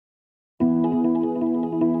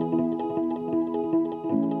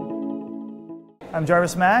I'm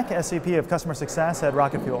Jarvis, SVP of Customer Success at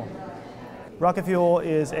Rocket Fuel. Rocket Fuel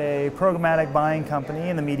is a programmatic buying company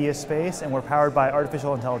in the media space, and we're powered by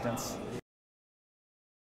artificial intelligence.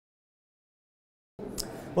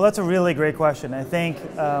 Well, that's a really great question. I think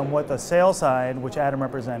what the sales side, which Adam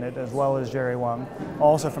represented, as well as Jerry Wong,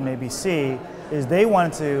 also from ABC, is they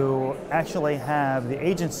wanted to actually have the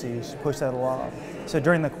agencies push that along. So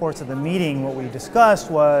during the course of the meeting, what we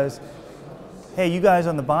discussed was, hey, you guys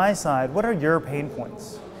on the buy side, what are your pain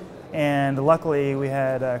points? And luckily, we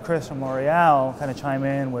had Chris from L'Oreal kind of chime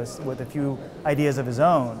in with a few ideas of his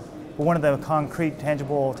own. But one of the concrete,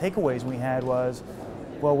 tangible takeaways we had was,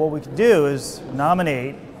 well, what we could do is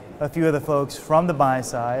nominate a few of the folks from the buy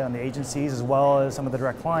side on the agencies as well as some of the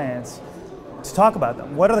direct clients to talk about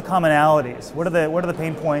them. What are the commonalities? What are the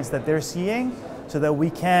pain points that they're seeing so that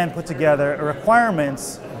we can put together a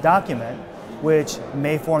requirements document which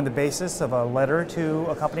may form the basis of a letter to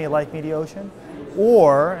a company like Mediaocean,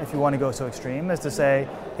 or if you want to go so extreme as to say,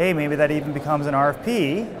 hey, maybe that even becomes an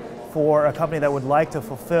RFP for a company that would like to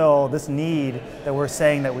fulfill this need that we're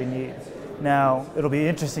saying that we need. Now, it'll be an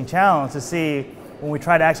interesting challenge to see when we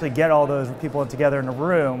try to actually get all those people together in a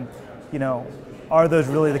room, you know, are those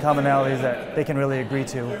really the commonalities that they can really agree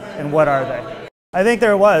to, and what are they? I think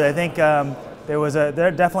there was. I think there was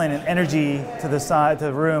definitely an energy to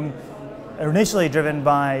the room, initially driven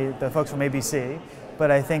by the folks from ABC, but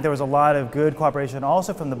I think there was a lot of good cooperation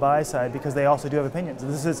also from the buy side because they also do have opinions.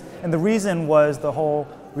 And the reason was the whole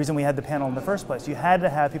reason we had the panel in the first place. You had to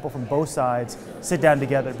have people from both sides sit down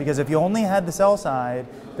together, because if you only had the sell side,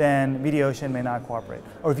 then Mediaocean may not cooperate.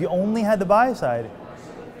 Or if you only had the buy side,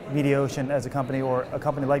 Mediaocean as a company or a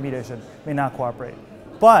company like Mediaocean may not cooperate.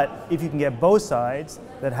 But if you can get both sides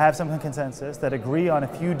that have some consensus, that agree on a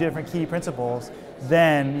few different key principles,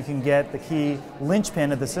 then you can get the key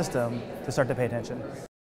linchpin of the system to start to pay attention.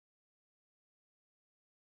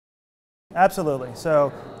 Absolutely.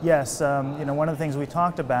 So yes, you know, one of the things we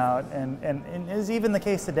talked about, and is even the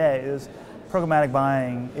case today, is programmatic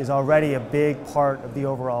buying is already a big part of the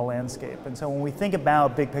overall landscape. And so when we think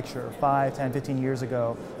about big picture, 5, 10, 15 years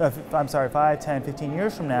ago, 5, 10, 15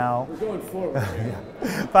 years from now, we're going forward.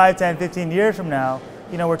 5, 10, 15 years from now,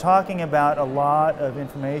 you know, we're talking about a lot of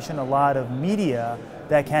information, a lot of media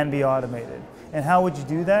that can be automated. And how would you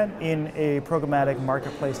do that? In a programmatic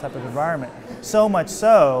marketplace type of environment. So much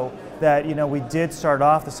so that, you know, we did start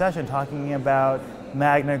off the session talking about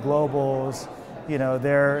Magna Global's, you know,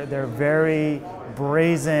 their very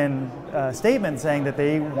brazen statement saying that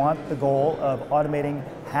they want the goal of automating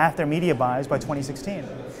half their media buys by 2016.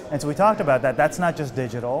 And so we talked about that. That's not just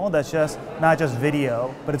digital, that's just not just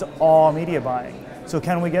video, but it's all media buying. So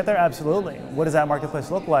can we get there? Absolutely. What does that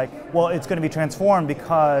marketplace look like? Well, it's going to be transformed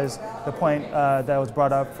because the point that was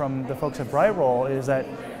brought up from the folks at Brightroll is that,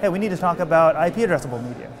 hey, we need to talk about IP addressable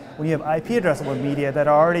media. When you have IP addressable media that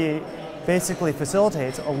already basically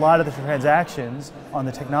facilitates a lot of the transactions on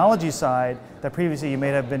the technology side that previously you may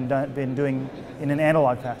have been doing in an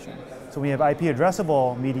analog fashion. So we have IP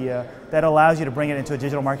addressable media that allows you to bring it into a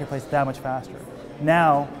digital marketplace that much faster.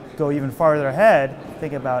 Now, go even farther ahead,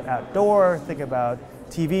 think about outdoor, think about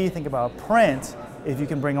TV, think about print. If you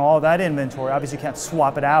can bring all that inventory, obviously you can't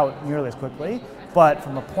swap it out nearly as quickly, but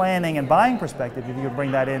from a planning and buying perspective, if you can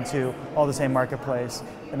bring that into all the same marketplace,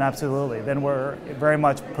 then absolutely, then we're very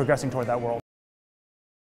much progressing toward that world.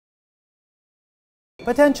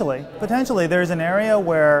 Potentially there's an area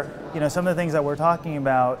where, you know, some of the things that we're talking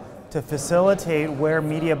about to facilitate where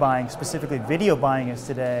media buying, specifically video buying, is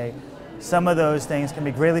today, some of those things can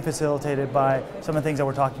be greatly facilitated by some of the things that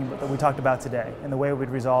we talked about today and the way we'd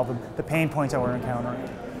resolve the pain points that we're encountering.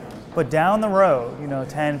 But down the road, you know,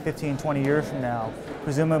 10, 15, 20 years from now,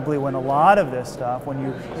 presumably when a lot of this stuff,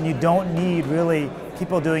 when you don't need really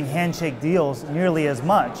people doing handshake deals nearly as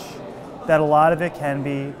much, that a lot of it can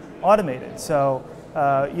be automated. So,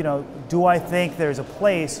 you know, do I think there's a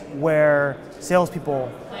place where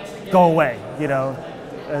salespeople go away, you know?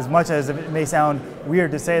 As much as it may sound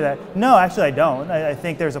weird to say that, no, actually I don't. I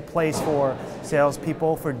think there's a place for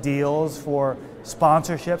salespeople, for deals, for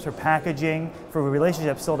sponsorships, for packaging, for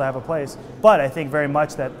relationships still to have a place. But I think very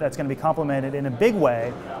much that that's going to be complemented in a big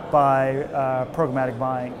way by programmatic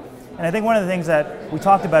buying. And I think one of the things that we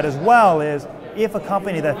talked about as well is if a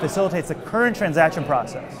company that facilitates the current transaction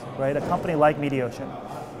process, right, a company like Mediaocean,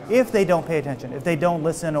 if they don't pay attention, if they don't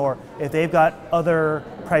listen, or if they've got other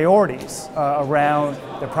priorities around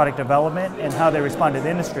their product development and how they respond to the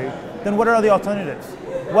industry, then what are the alternatives?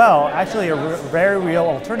 Well, actually a very real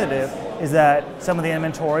alternative is that some of the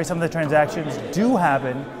inventory, some of the transactions do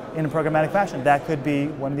happen in a programmatic fashion. That could be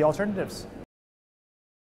one of the alternatives.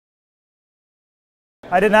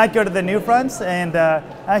 I did not go to the new fronts, and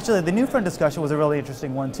actually the new front discussion was a really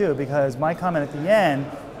interesting one too, because my comment at the end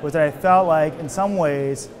was that I felt like in some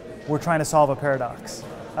ways we're trying to solve a paradox.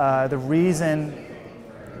 The reason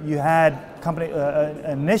you had an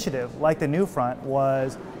initiative like the new front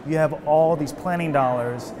was you have all these planning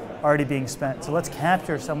dollars already being spent. So let's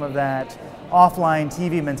capture some of that offline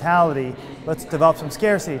TV mentality. Let's develop some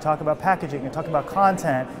scarcity, talk about packaging and talk about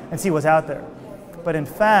content and see what's out there. But in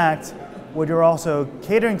fact, what you're also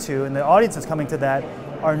catering to, and the audience that's coming to that,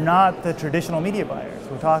 are not the traditional media buyers.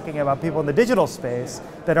 We're talking about people in the digital space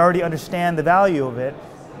that already understand the value of it,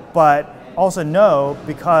 but also know,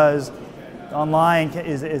 because online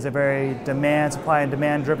is a very supply and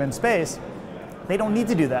demand driven space, they don't need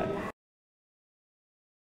to do that.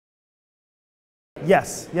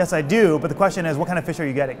 Yes, I do, but the question is, what kind of fish are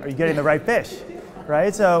you getting? Are you getting the right fish,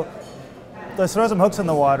 right? So let's throw some hooks in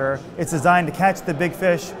the water. It's designed to catch the big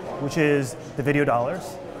fish, which is the video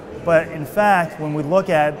dollars. But in fact, when we look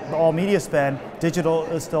at all media spend, digital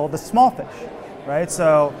is still the small fish, right?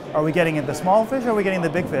 So are we getting the small fish or are we getting the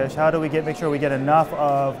big fish? How do we make sure we get enough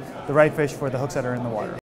of the right fish for the hooks that are in the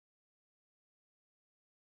water?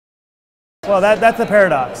 Well, that's the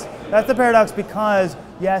paradox. That's the paradox because,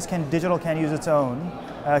 yes, digital can use its own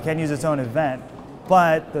event,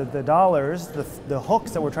 but the dollars, the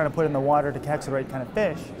hooks that we're trying to put in the water to catch the right kind of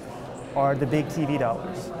fish are the big TV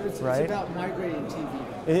dollars, right? It's about migrating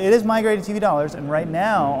TV. It is migrating TV dollars, and right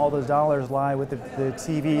now all those dollars lie with the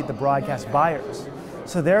TV, the broadcast buyers.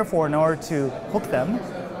 So therefore, in order to hook them,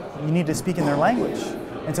 you need to speak in their language.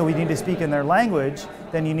 And so we need to speak in their language,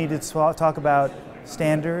 then you need to talk about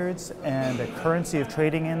standards and the currency of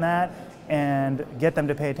trading in that and get them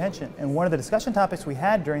to pay attention. And one of the discussion topics we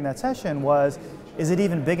had during that session was, is it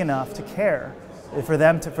even big enough to care? For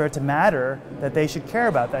it to matter that they should care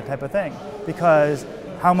about that type of thing, because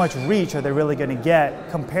how much reach are they really going to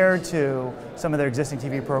get compared to some of their existing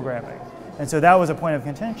TV programming? And so that was a point of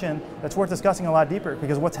contention that's worth discussing a lot deeper,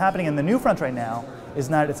 because what's happening in the new front right now is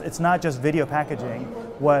it's not just video packaging.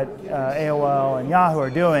 What AOL and Yahoo are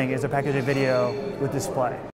doing is they're packaging video with display.